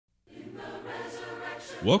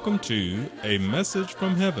Welcome to A Message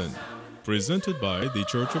from Heaven, presented by the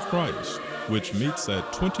Church of Christ, which meets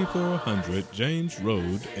at 2400 James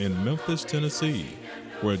Road in Memphis, Tennessee,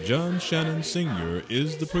 where John Shannon Sr.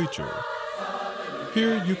 is the preacher.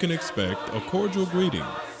 Here you can expect a cordial greeting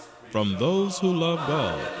from those who love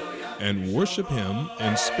God and worship Him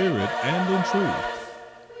in spirit and in truth.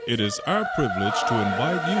 It is our privilege to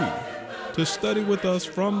invite you to study with us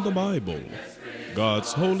from the Bible,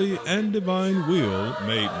 God's holy and divine will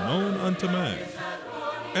made known unto man.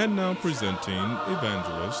 And now presenting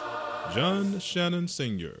evangelist John Shannon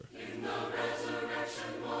Sr.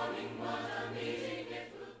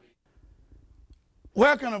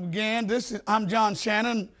 Welcome again. I'm John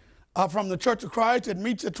Shannon from the Church of Christ. It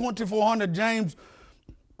meets at 2400 James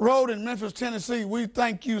Road in Memphis, Tennessee. We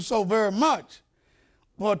thank you so very much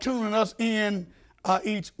for tuning us in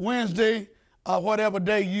each Wednesday, whatever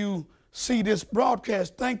day you see this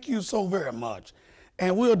broadcast. Thank you so very much.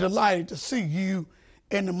 And we're delighted to see you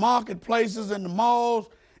in the marketplaces, in the malls,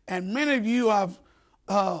 and many of you I've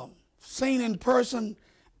seen in person,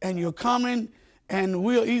 and you're coming, and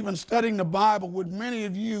we're even studying the Bible with many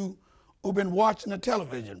of you who've been watching the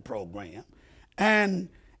television program. And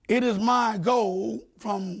it is my goal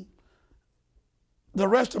from the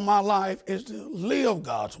rest of my life is to live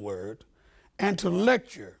God's Word and to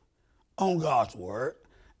lecture on God's Word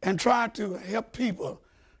and try to help people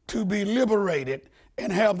to be liberated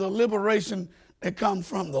and have the liberation that comes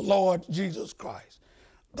from the Lord Jesus Christ.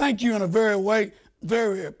 Thank you in a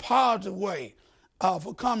very positive way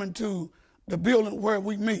for coming to the building where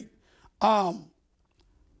we meet.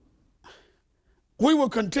 We will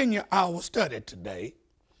continue our study today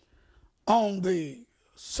on the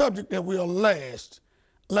subject that we last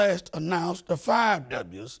announced, the 5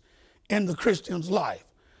 W's in the Christian's life.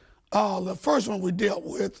 The first one we dealt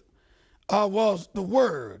with was the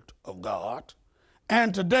Word of God.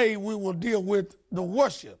 And today we will deal with the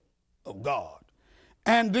worship of God.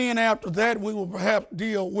 And then after that, we will perhaps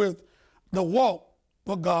deal with the walk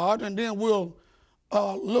for God. And then we'll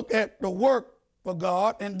look at the work for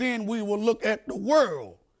God. And then we will look at the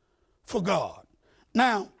world for God.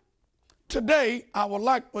 Now, today I would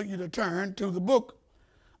like for you to turn to the book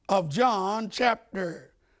of John,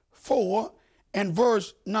 chapter 4, and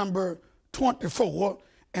verse number 24,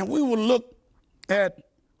 and we will look at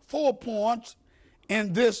 4 points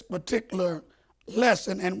in this particular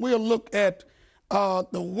lesson, and we'll look at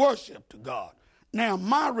the worship to God. Now,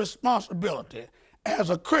 my responsibility as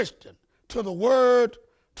a Christian to the Word,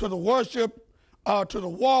 to the worship, to the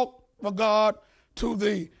walk for God, to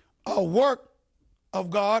the work of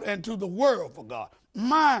God, and to the world for God.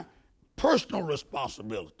 My personal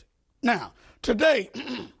responsibility. Now, today,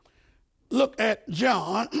 look at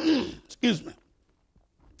John,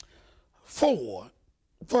 4,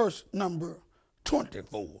 verse number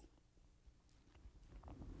 24.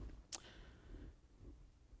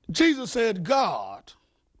 Jesus said, God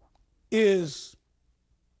is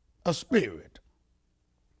a spirit,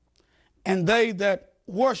 and they that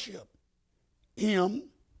worship him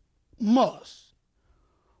must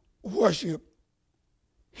worship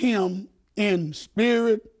him in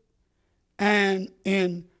spirit and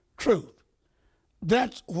in truth.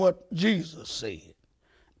 That's what Jesus said.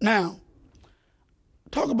 Now,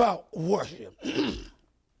 talk about worship.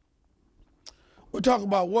 We're talking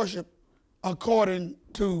about worship according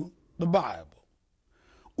to the Bible.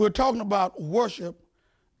 We're talking about worship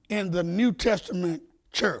in the New Testament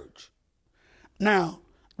church. Now,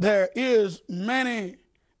 there is many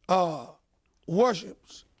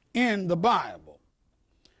worships in the Bible,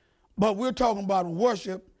 but we're talking about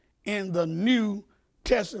worship in the New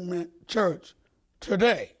Testament church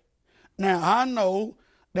today. Now, I know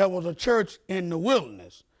there was a church in the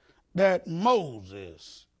wilderness that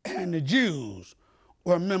Moses and the Jews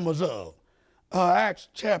were members of. Acts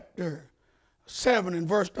chapter 7 and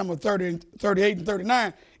verse number 38 and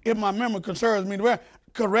 39, if my memory concerns me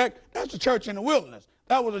correct, that's the church in the wilderness.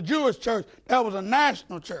 That was a Jewish church. That was a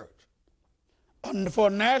national church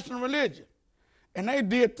for national religion. And they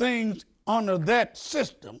did things under that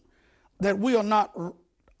system that we are not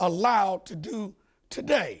allowed to do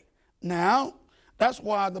today. Now, that's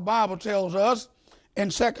why the Bible tells us in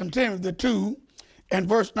 2 Timothy 2 and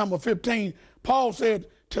verse number 15, Paul said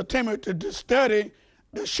to Timothy to study,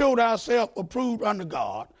 to show thyself approved unto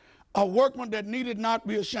God, a workman that needed not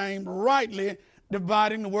be ashamed, rightly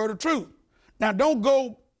dividing the word of truth. Now, don't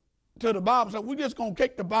go to the Bible and say, we're just going to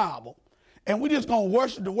take the Bible and we're just going to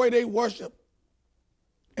worship the way they worship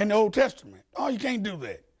in the Old Testament. Oh, you can't do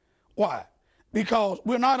that. Why? Because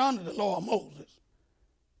we're not under the law of Moses.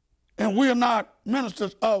 And we're not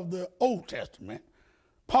ministers of the Old Testament.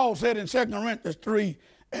 Paul said in 2 Corinthians 3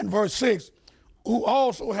 and verse 6, who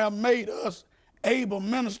also have made us able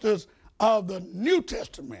ministers of the New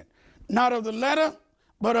Testament, not of the letter,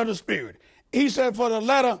 but of the Spirit. He said, for the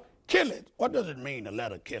letter killeth. What does it mean, the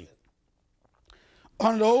letter killeth?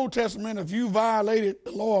 Under the Old Testament, if you violated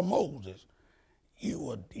the law of Moses,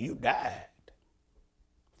 you died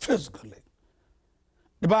physically.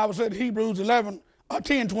 The Bible said, Hebrews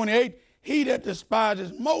 10:28, he that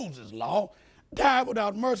despises Moses' law died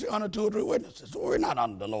without mercy under 2 or 3 witnesses. So we're not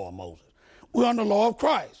under the law of Moses. We're under the law of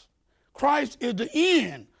Christ. Christ is the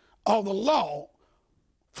end of the law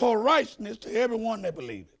for righteousness to everyone that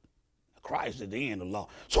believes it. Christ is the end of the law.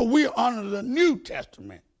 So we're under the New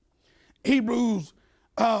Testament. Hebrews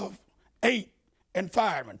 8 and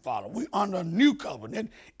 5 and follow. We're under a new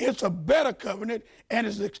covenant. It's a better covenant, and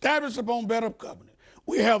it's established upon better covenant.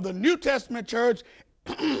 We have the New Testament church,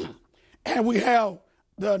 and we have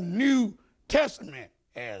the New Testament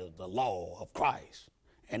as the law of Christ.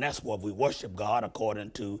 And that's what we worship God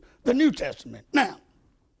according to the New Testament. Now,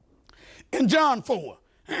 in John 4,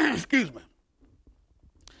 excuse me,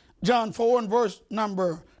 John 4 and verse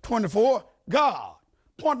number 24, God.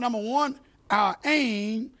 Point number 1, our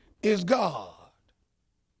aim is God.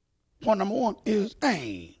 Point number 1 is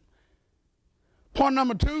aim. Point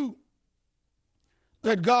number 2,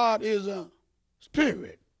 that God is a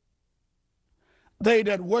spirit. They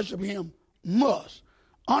that worship him must.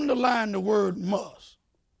 Underline the word must.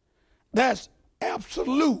 That's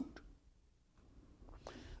absolute.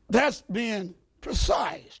 That's being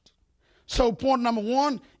precise. So point number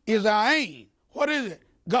 1 is our aim. What is it?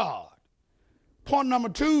 God. Point number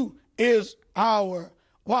 2 is our,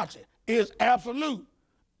 watch it, is absolute.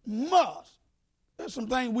 Must. There's some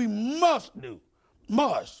things we must do.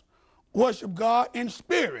 Must. Worship God in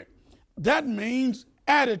spirit. That means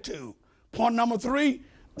attitude. Point number 3,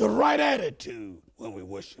 the right attitude when we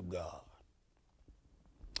worship God.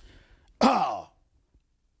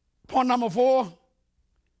 Point number 4,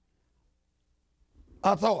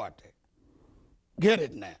 authority. Get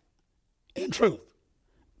it now. In truth.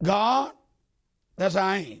 God, that's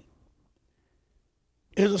our aim,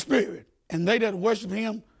 is a spirit. And they that worship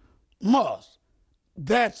him must.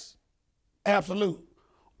 That's absolute.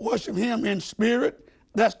 Worship him in spirit,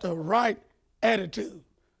 that's the right attitude.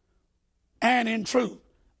 And in truth,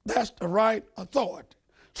 that's the right authority.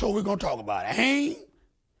 So we're going to talk about aim,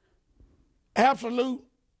 absolute,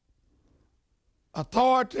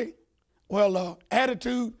 authority,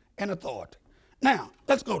 attitude and authority. Now,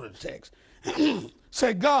 let's go to the text.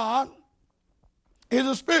 Say God is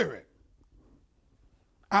a spirit.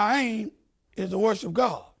 Our aim is to worship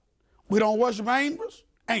God. We don't worship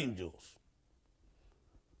angels.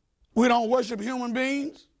 We don't worship human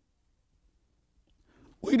beings.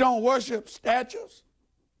 We don't worship statues.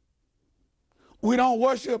 We don't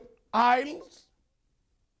worship idols.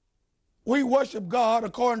 We worship God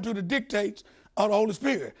according to the dictates of the Holy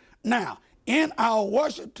Spirit. Now, in our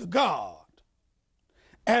worship to God,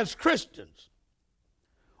 as Christians,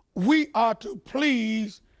 we are to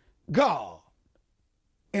please God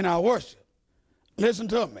in our worship. Listen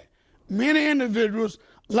to me. Many individuals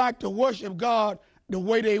like to worship God the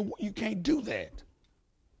way you can't do that.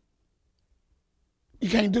 You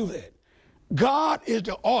can't do that. God is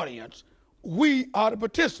the audience. We are the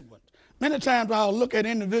participants. Many times I'll look at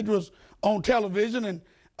individuals on television and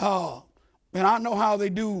I know how they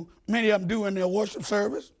do, many of them do in their worship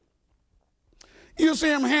service. You see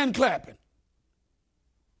them hand clapping.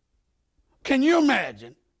 Can you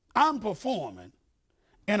imagine I'm performing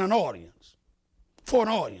in an audience, for an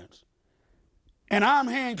audience, and I'm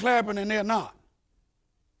hand clapping and they're not?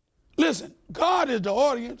 Listen, God is the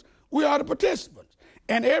audience, we are the participants.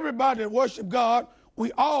 And everybody that worship God,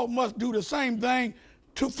 we all must do the same thing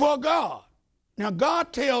for God. Now,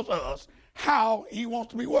 God tells us how he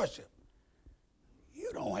wants to be worshiped.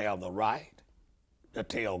 You don't have the right to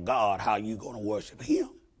tell God how you're going to worship him.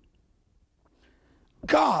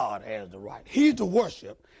 God has the right. He's the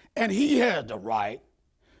worship, and he has the right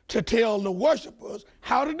to tell the worshipers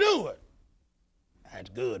how to do it. That's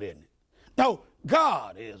good, isn't it? No,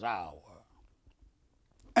 God is our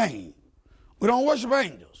aim. We don't worship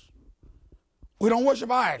angels. We don't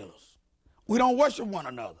worship idols. We don't worship one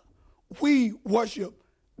another. We worship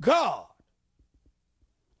God.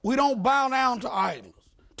 We don't bow down to idols.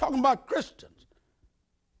 Talking about Christians.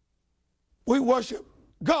 We worship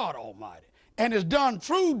God Almighty. And it's done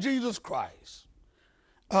through Jesus Christ.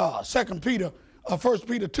 1 Peter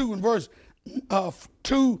 2 and verse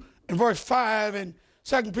 2 and verse 5, and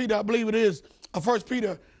 2 Peter, I believe it is, 1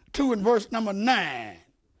 Peter 2 and verse number 9.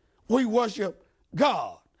 We worship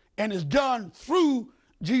God. And it's done through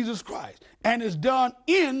Jesus Christ, and is done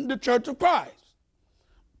in the church of Christ.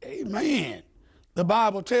 Amen. The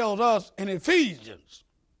Bible tells us in Ephesians,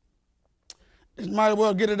 this might as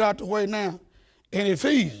well get it out the way now. In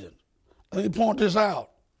Ephesians, let me point this out.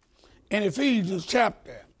 In Ephesians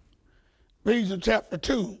chapter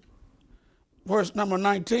 2, verse number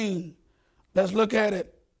 19, let's look at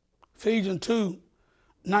it. Ephesians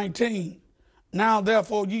 2:19. Now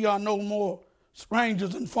therefore ye are no more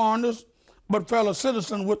strangers and foreigners, but fellow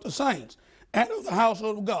citizens with the saints and of the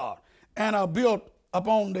household of God, and are built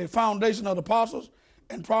upon the foundation of the apostles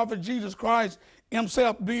and prophets, Jesus Christ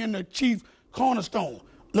himself being the chief cornerstone.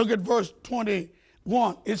 Look at verse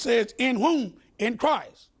 21. It says, in whom, in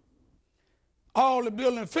Christ, all the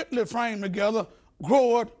building fitly framed together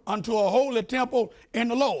groweth unto a holy temple in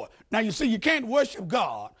the Lord. Now you see, you can't worship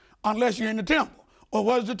God unless you're in the temple. Well,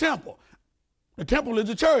 what is the temple? The temple is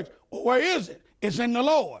the church. Well, where is it? It's in the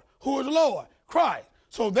Lord. Who is the Lord? Christ.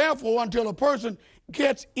 So therefore, until a person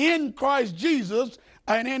gets in Christ Jesus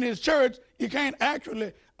and in his church, you can't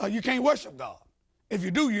worship God. If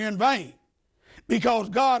you do, you're in vain. Because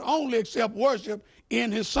God only accepts worship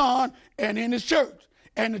in his Son and in his church.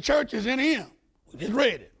 And the church is in him. We just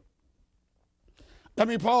read it. Let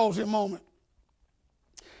me pause here a moment.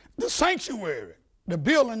 The sanctuary, the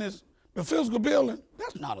building is, the physical building,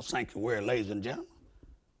 that's not a sanctuary, ladies and gentlemen.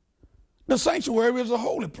 The sanctuary is a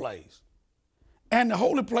holy place. And the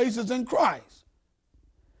holy place is in Christ.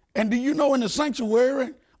 And do you know in the sanctuary,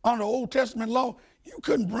 under Old Testament law, you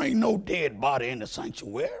couldn't bring no dead body in the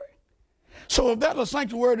sanctuary. So if that's a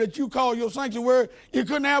sanctuary that you call your sanctuary, you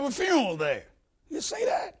couldn't have a funeral there. You see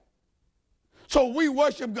that? So we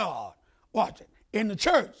worship God, watch it, in the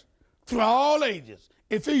church through all ages.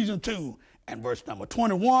 Ephesians 2 and verse number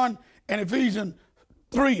 21 and Ephesians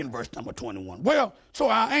 3 and verse number 21. Well, so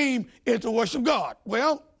our aim is to worship God.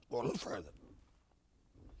 Well, go a little further.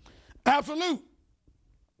 Absolute.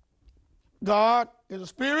 God is a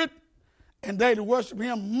spirit, and they that worship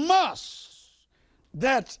him must.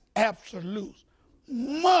 That's absolute.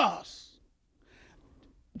 Must.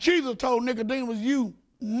 Jesus told Nicodemus, you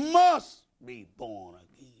must be born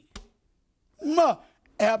again. Must.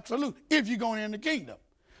 Absolute. If you're going in the kingdom.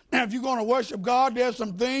 Now, if you're going to worship God, there's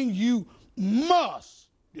some things you must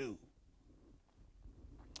do.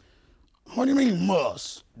 What do you mean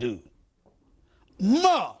must do?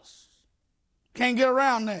 Must. Can't get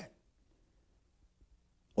around that.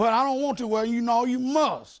 Well, I don't want to. Well, you know you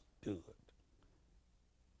must do it.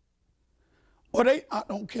 Well, I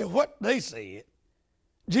don't care what they said.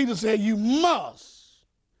 Jesus said you must.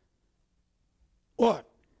 What?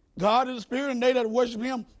 God is a spirit, and they that worship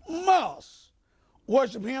him must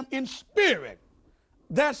worship him in spirit.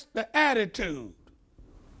 That's the attitude.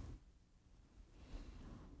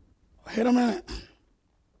 Wait a minute.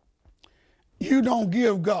 You don't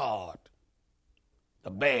give God the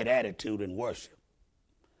bad attitude in worship.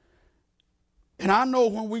 And I know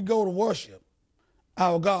when we go to worship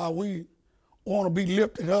our God, we want to be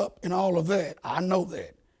lifted up and all of that. I know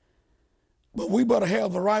that. But we better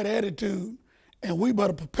have the right attitude, and we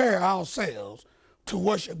better prepare ourselves to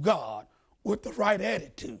worship God with the right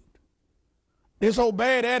attitude. This old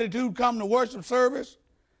bad attitude come to worship service,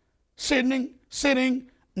 sitting,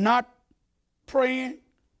 not praying,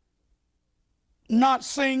 not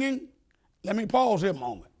singing. Let me pause here a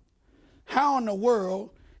moment. How in the world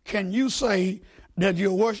can you say that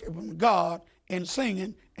you're worshiping God and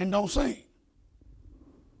singing and don't sing?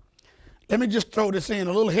 Let me just throw this in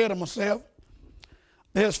a little ahead of myself.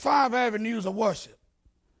 There's 5 avenues of worship.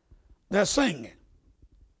 There's singing.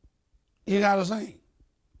 You got to sing.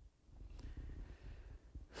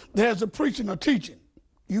 There's the preaching or teaching.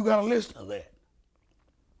 You got to listen to that.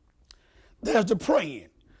 There's the praying.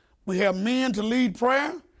 We have men to lead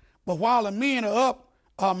prayer, but while the men are up,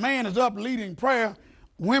 a man is up leading prayer,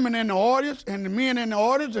 women in the audience and the men in the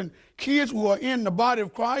audience and kids who are in the body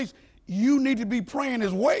of Christ, you need to be praying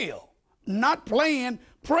as well. Not playing,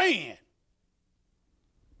 praying.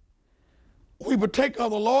 We partake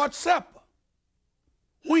of the Lord's Supper.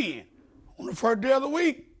 When? On the first day of the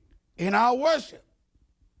week in our worship.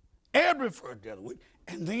 Every first day of the week.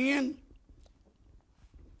 And then,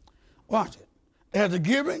 watch it. There's the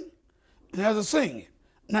giving and there's the singing.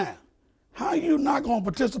 Now, how are you not going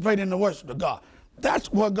to participate in the worship of God?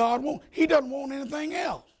 That's what God wants. He doesn't want anything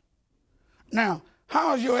else. Now,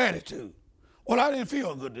 how's your attitude? Well, I didn't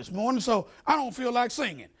feel good this morning, so I don't feel like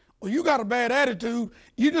singing. Well, you got a bad attitude.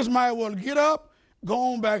 You just might as well get up,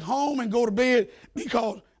 go on back home, and go to bed,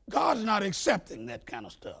 because God's not accepting that kind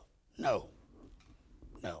of stuff. No.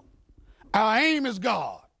 Our aim is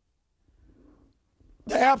God.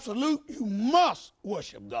 The absolute, you must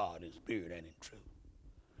worship God in spirit and in truth.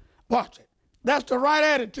 Watch it. That's the right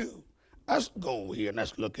attitude. Let's go over here and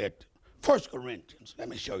let's look at 1 Corinthians. Let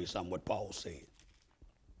me show you something what Paul said.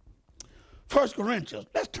 1 Corinthians,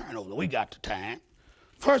 let's turn over. We got the time.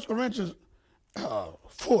 1 Corinthians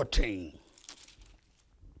 14.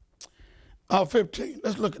 15.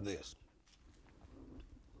 Let's look at this.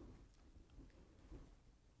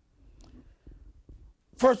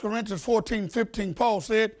 1 Corinthians 14:15, Paul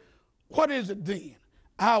said, what is it then?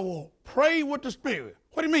 I will pray with the Spirit.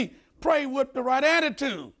 What do you mean? Pray with the right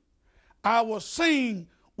attitude. I will sing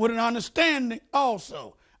with an understanding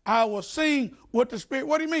also. I will sing with the Spirit.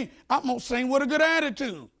 What do you mean? I'm going to sing with a good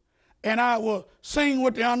attitude. And I will sing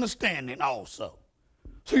with the understanding also.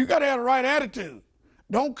 So you got to have the right attitude.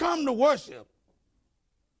 Don't come to worship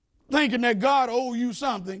thinking that God owes you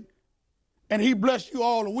something and he blessed you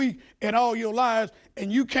all the week and all your lives,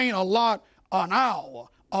 and you can't allot an hour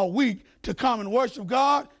a week to come and worship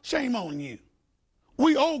God. Shame on you.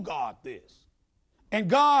 We owe God this. And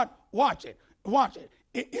God, watch it.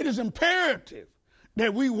 It is imperative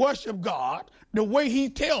that we worship God the way he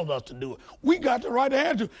tells us to do it. We got the right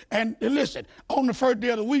attitude. And listen, on the first day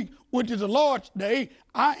of the week, which is the Lord's Day,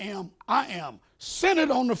 I am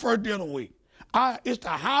centered on the first day of the week. It's the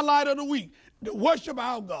highlight of the week, to worship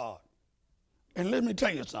our God. And let me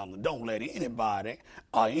tell you something. Don't let anybody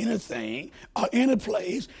or anything or any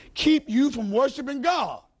place keep you from worshiping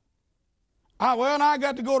God. I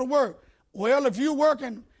got to go to work. Well, if you're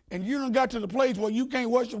working and you done got to the place where you can't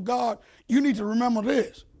worship God, you need to remember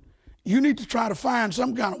this. You need to try to find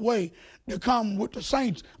some kind of way to come with the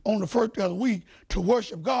saints on the first day of the week to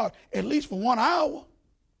worship God, at least for 1 hour,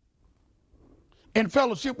 in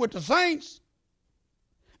fellowship with the saints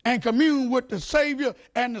and commune with the Savior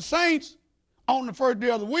and the saints on the first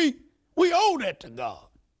day of the week. We owe that to God.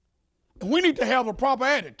 And we need to have a proper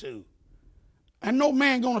attitude. And no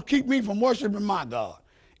man going to keep me from worshiping my God.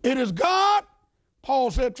 It is God, Paul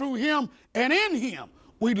said, through him and in him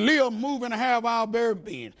we live, move, and have our very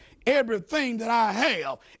being. Everything that I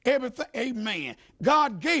have, everything, amen.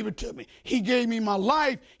 God gave it to me. He gave me my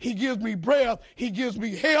life. He gives me breath. He gives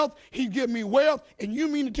me health. He gives me wealth. And you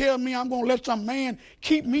mean to tell me I'm going to let some man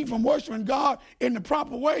keep me from worshiping God in the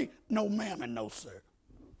proper way? No, ma'am, and no, sir.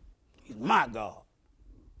 He's my God.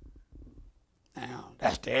 Now,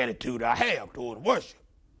 that's the attitude I have toward worship.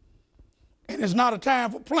 And it's not a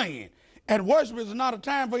time for playing. And worship is not a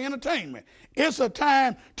time for entertainment. It's a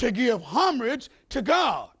time to give homage to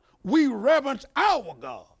God. We reverence our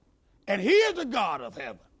God. And he is the God of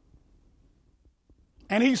heaven.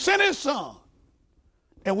 And he sent his son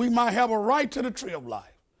that we might have a right to the tree of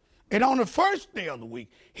life. And on the first day of the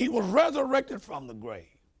week, he was resurrected from the grave.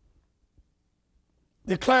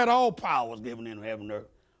 Declared all power was given in heaven and earth.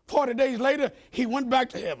 40 days later, he went back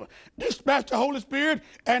to heaven, dispatched the Holy Spirit,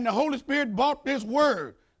 and the Holy Spirit brought this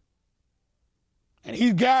word. And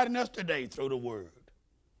he's guiding us today through the word.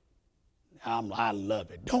 I love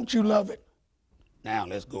it. Don't you love it? Now,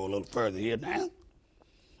 let's go a little further here now.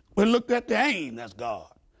 We looked at the aim, that's God.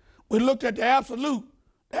 We looked at the absolute,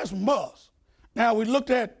 that's must. Now, we looked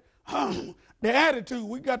at the attitude.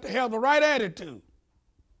 We got to have the right attitude.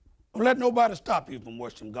 Don't let nobody stop you from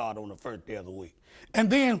worshiping God on the first day of the week. And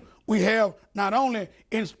then we have not only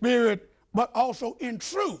in spirit, but also in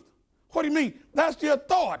truth. What do you mean? That's the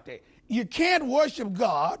authority. You can't worship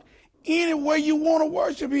God any way you want to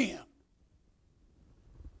worship him.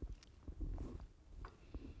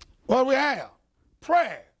 What do we have?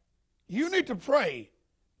 Prayer. You need to pray.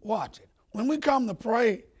 Watch it. When we come to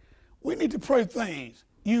pray, we need to pray things.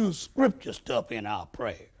 Use scripture stuff in our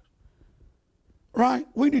prayers. Right?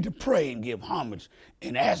 We need to pray and give homage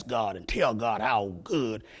and ask God and tell God how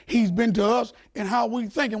good he's been to us and how we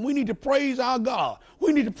think. And we need to praise our God.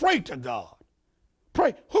 We need to pray to God.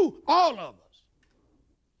 Pray. Who? All of us.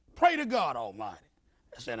 Pray to God Almighty.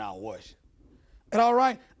 That's in our worship. And all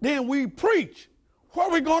right, then we preach. What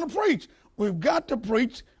are we going to preach? We've got to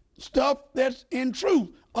preach stuff that's in truth,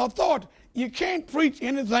 authority. You can't preach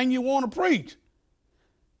anything you want to preach.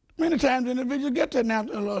 Many times individuals get that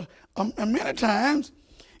now. Many times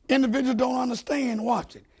individuals don't understand.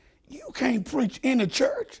 Watch it. You can't preach in the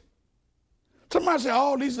church. Somebody say,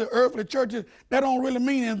 oh, these are earthly churches that don't really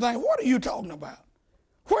mean anything. What are you talking about?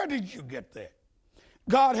 Where did you get that?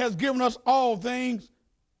 God has given us all things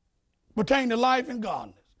pertaining to life and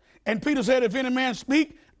godliness. And Peter said, if any man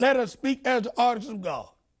speak, let us speak as the oracles of God.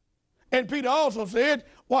 And Peter also said,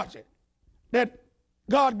 watch it, that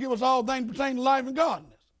God give us all things pertaining to life and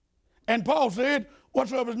godliness. And Paul said,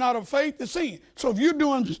 whatsoever is not of faith is sin. So if you're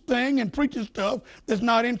doing this thing and preaching stuff that's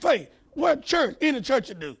not in faith, what church, any church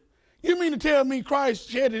you do, You mean to tell me Christ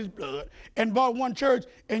shed his blood and bought one church,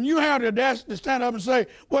 and you have the audacity to stand up and say,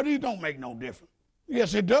 well, these don't make no difference?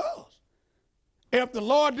 Yes, it does. If the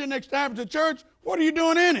Lord didn't establish a church, what are you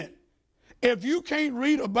doing in it? If you can't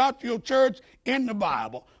read about your church in the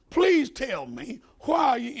Bible, please tell me, why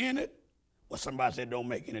are you in it? Well, somebody said don't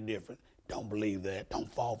make any difference. Don't believe that.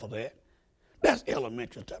 Don't fall for that. That's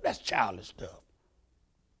elementary stuff. That's childish stuff.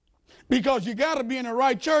 Because you got to be in the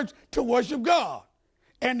right church to worship God.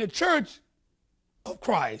 And the church of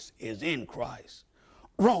Christ is in Christ.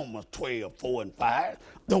 Romans 12, 4 and 5.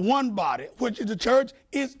 The one body, which is the church,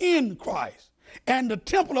 is in Christ. And the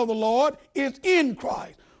temple of the Lord is in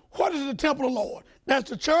Christ. What is the temple of the Lord? That's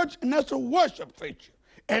the church, and that's the worship feature.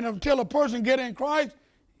 And until a person get in Christ,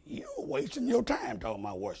 you're wasting your time talking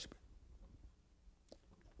about worshiping.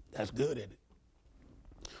 That's good, isn't it?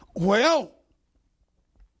 Well,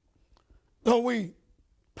 so we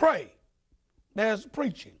pray. There's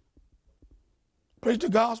preaching. Preach the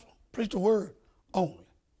gospel. Preach the word only.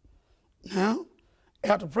 Now,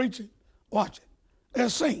 after preaching, watch it.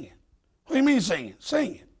 There's singing. What do you mean singing?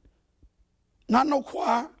 Singing. Not no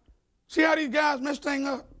choir. See how these guys mess things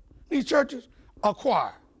up? These churches? A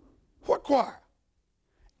choir. What choir?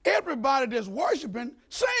 Everybody that's worshiping,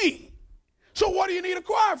 sing. So what do you need a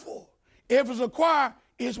choir for? If it's a choir,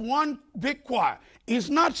 it's one big choir. It's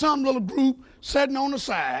not some little group sitting on the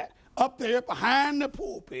side, up there behind the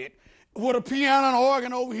pulpit, with a piano and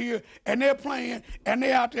organ over here, and they're playing, and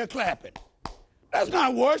they're out there clapping. That's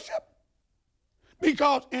not worship.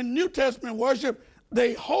 Because in New Testament worship,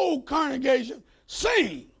 the whole congregation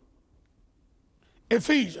sing.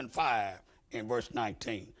 Ephesians 5 in verse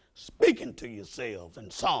 19, speaking to yourselves in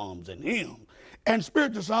psalms and hymns and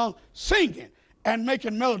spiritual songs, singing and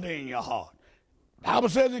making melody in your heart. The Bible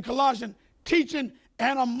says in Colossians, teaching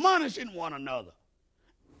and admonishing one another.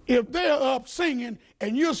 If they're up singing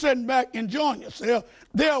and you're sitting back enjoying yourself,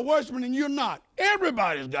 they're worshiping and you're not.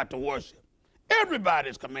 Everybody's got to worship.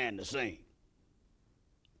 Everybody's commanded to sing.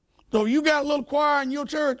 So you got a little choir in your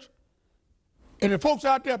church, and the folks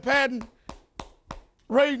out there patting,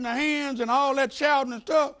 raising their hands and all that shouting and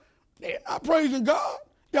stuff, they're not praising God.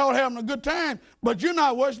 Y'all having a good time, but you're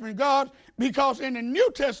not worshiping God, because in the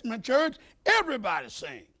New Testament church, everybody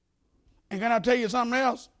sings. And can I tell you something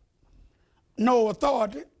else? No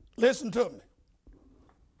authority. Listen to me.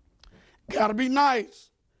 Got to be nice,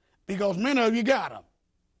 because many of you got them.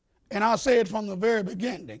 And I said from the very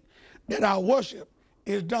beginning that our worship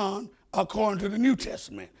is done according to the New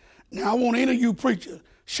Testament. Now, I want any of you preachers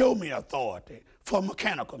show me authority for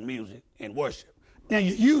mechanical music and worship. Now,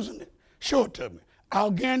 you're using it. Show it to me.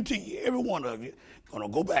 I'll guarantee you, every one of you is going to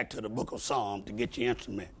go back to the book of Psalms to get your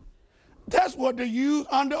instrument. That's what they use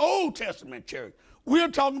on the Old Testament church. We're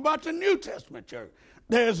talking about the New Testament church.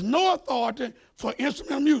 There's no authority for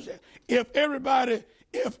instrumental music.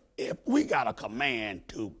 If we got a command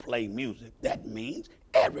to play music, that means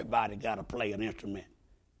everybody got to play an instrument.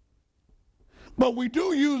 But we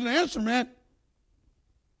do use an instrument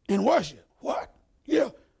in worship. What? Yeah.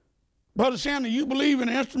 Brother Shannon, you believe in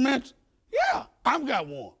instruments? Yeah, I've got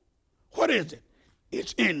one. What is it?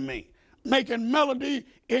 It's in me. Making melody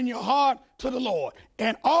in your heart to the Lord.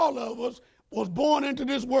 And all of us was born into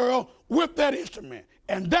this world with that instrument.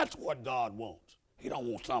 And that's what God wants. He don't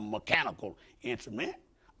want some mechanical instrument.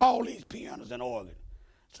 All these pianos and organs.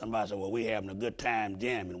 Somebody said, well, we're having a good time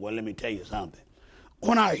jamming. Well, let me tell you something.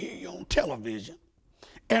 When I hear you on television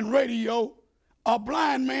and radio, a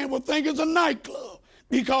blind man would think it's a nightclub,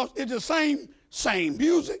 because it's the same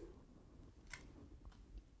music.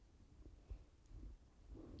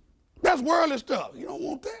 That's worldly stuff. You don't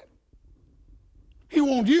want that. He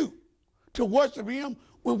wants you to worship him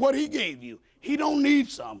with what he gave you. He don't need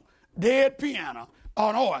some dead piano or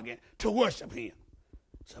an organ to worship him.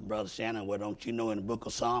 So, Brother Shannon, well, don't you know in the book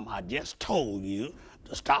of Psalms, I just told you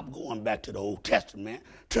to stop going back to the Old Testament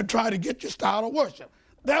to try to get your style of worship.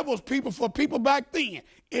 That was for people back then.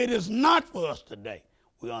 It is not for us today.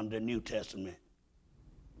 We're under the New Testament.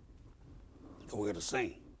 So we're to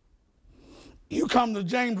sing. You come to the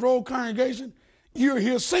James Road congregation, you're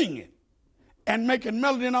here singing and making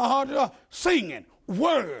melody in our heart, singing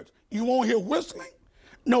words. You won't hear whistling,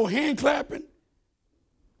 no hand clapping,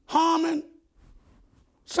 humming.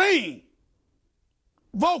 Sing.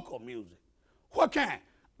 Vocal music. What kind?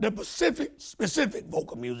 The specific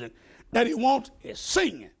vocal music that he wants is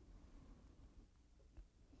singing.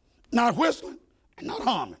 Not whistling and not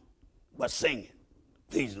humming, but singing.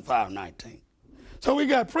 Ephesians 5:19. So we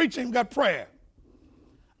got preaching, we got prayer.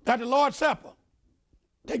 Got the Lord's Supper.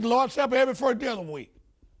 Take the Lord's Supper every first day of the week.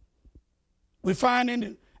 We find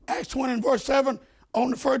in Acts 20 and verse 7, on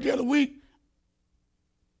the first day of the week,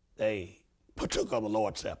 they partook of the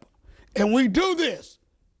Lord's Supper. And we do this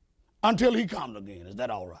until he comes again. Is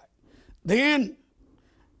that all right? Then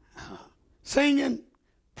singing,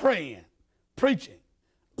 praying, preaching,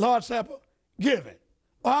 Lord's Supper, giving.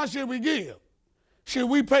 Well, how should we give? Should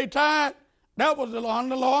we pay tithe? That was the law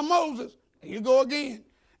under the law of Moses. Here you go again.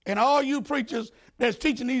 And all you preachers that's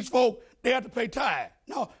teaching these folk, they have to pay tithe.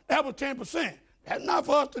 No, that was 10%. That's not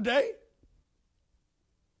for us today.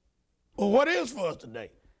 Well, what is for us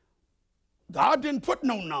today? God didn't put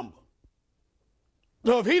no number.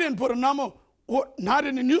 So if he didn't put a number, not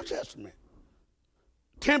in the New Testament,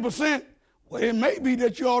 10%, well, it may be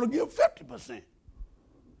that you ought to give 50%.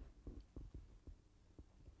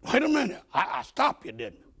 Wait a minute. I stopped you,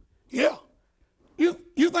 didn't I? Yeah. You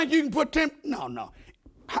think you can put 10? No.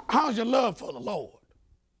 How's your love for the Lord?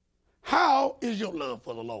 How is your love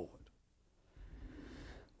for the Lord?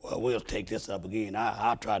 Well, we'll take this up again.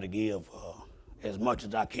 I'll try to give as much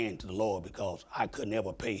as I can to the Lord because I could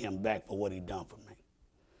never pay him back for what he done for me.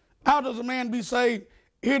 How does a man be saved?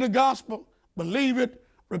 Hear the gospel, believe it,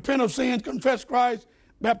 repent of sins, confess Christ,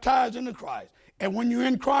 baptize into Christ. And when you're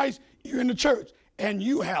in Christ, you're in the church. And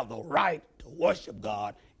you have the right to worship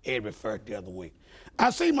God every first day of the week. I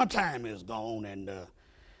see my time is gone, and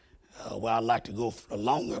well, I'd like to go for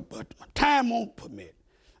longer, but my time won't permit.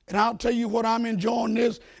 And I'll tell you what, I'm enjoying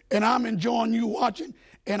this, and I'm enjoying you watching,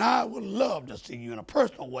 and I would love to see you in a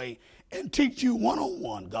personal way and teach you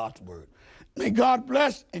one-on-one God's word. May God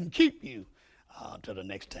bless and keep you till the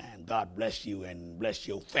next time. God bless you and bless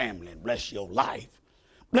your family and bless your life.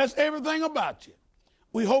 Bless everything about you.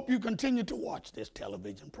 We hope you continue to watch this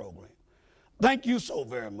television program. Thank you so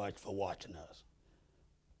very much for watching us.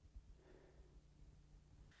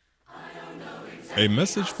 A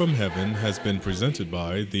Message from Heaven has been presented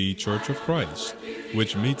by the Church of Christ,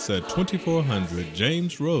 which meets at 2400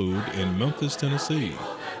 James Road in Memphis, Tennessee.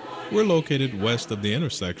 We're located west of the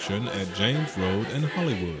intersection at James Road and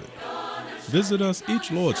Hollywood. Visit us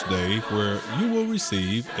each Lord's Day where you will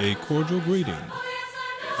receive a cordial greeting.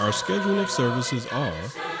 Our schedule of services are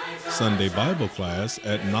Sunday Bible class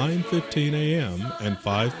at 9:15 a.m. and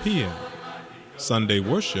 5 p.m., Sunday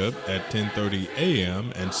worship at 10:30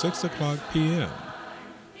 a.m. and 6 o'clock p.m.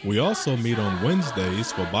 We also meet on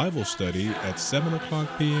Wednesdays for Bible study at 7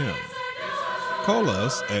 o'clock p.m. Call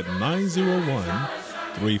us at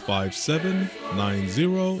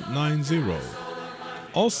 901-357-9090.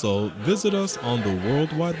 Also, visit us on the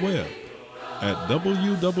World Wide Web at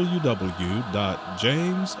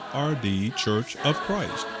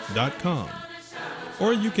www.jamesrdchurchofchrist.com,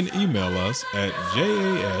 or you can email us at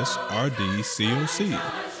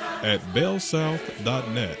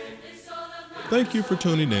jasrdcoc@bellsouth.net. Thank you for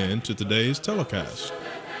tuning in to today's telecast.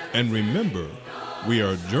 And remember, we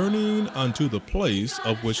are journeying unto the place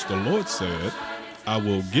of which the Lord said, I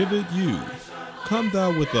will give it you. Come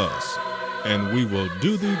thou with us, and we will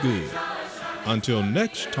do thee good. Until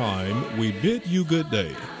next time, we bid you good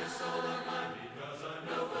day.